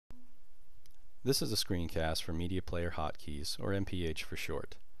This is a screencast for Media Player Hotkeys, or MPH for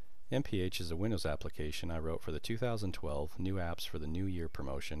short. MPH is a Windows application I wrote for the 2012 New Apps for the New Year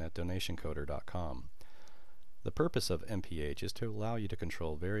promotion at donationcoder.com. The purpose of MPH is to allow you to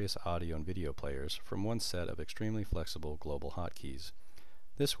control various audio and video players from one set of extremely flexible global hotkeys.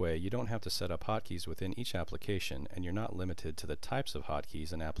 This way, you don't have to set up hotkeys within each application, and you're not limited to the types of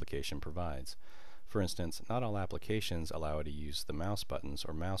hotkeys an application provides. For instance, not all applications allow you to use the mouse buttons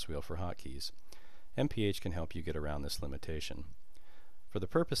or mouse wheel for hotkeys. MPH can help you get around this limitation. For the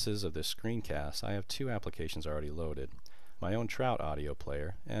purposes of this screencast, I have two applications already loaded, my own Trout audio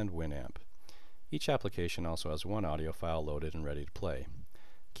player and Winamp. Each application also has one audio file loaded and ready to play.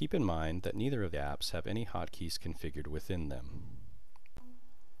 Keep in mind that neither of the apps have any hotkeys configured within them.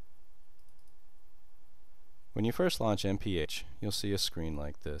 When you first launch MPH, you'll see a screen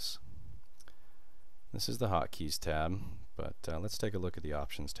like this. This is the Hotkeys tab, but let's take a look at the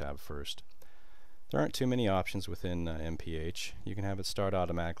Options tab first. There aren't too many options within MPH. You can have it start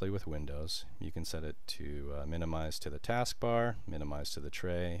automatically with Windows. You can set it to minimize to the taskbar, minimize to the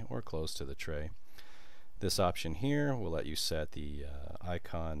tray, or close to the tray. This option here will let you set the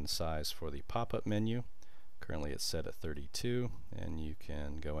icon size for the pop-up menu. Currently it's set at 32, and you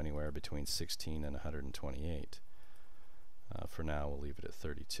can go anywhere between 16 and 128. For now, we'll leave it at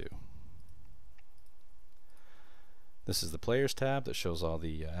 32. This is the Players tab that shows all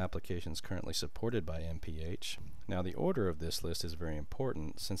the applications currently supported by MPH. Now, the order of this list is very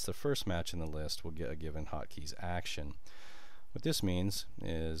important, since the first match in the list will get a given hotkeys action. What this means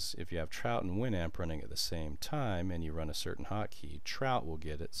is if you have Trout and Winamp running at the same time and you run a certain hotkey, Trout will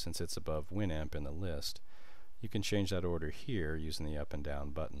get it since it's above Winamp in the list. You can change that order here using the up and down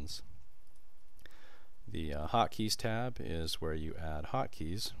buttons. The Hotkeys tab is where you add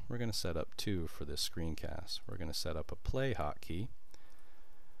hotkeys. We're going to set up two for this screencast. We're going to set up a play hotkey,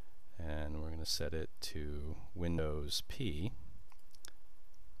 and we're going to set it to Windows P.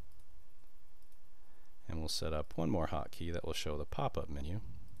 And we'll set up one more hotkey that will show the pop-up menu,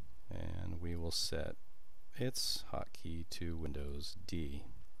 and we will set its hotkey to Windows D.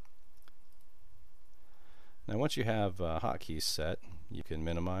 Now, once you have hotkeys set, you can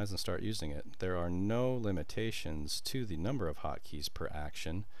minimize and start using it. There are no limitations to the number of hotkeys per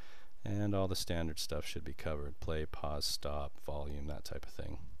action, and all the standard stuff should be covered. Play, pause, stop, volume, that type of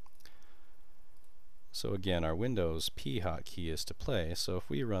thing. So again, our Windows P hotkey is to play, so if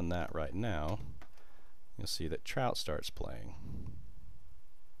we run that right now, you'll see that Trout starts playing.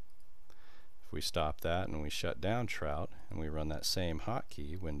 If we stop that and we shut down Trout and we run that same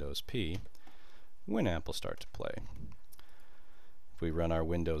hotkey, Windows P, Winamp will start to play. If we run our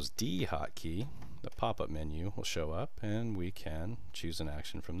Windows D hotkey, the pop-up menu will show up and we can choose an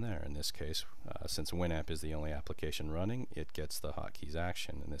action from there. In this case, since Winamp is the only application running, it gets the hotkeys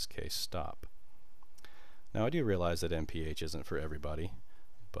action, in this case stop. Now, I do realize that MPH isn't for everybody,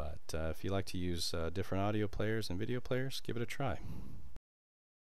 but if you like to use different audio players and video players, give it a try.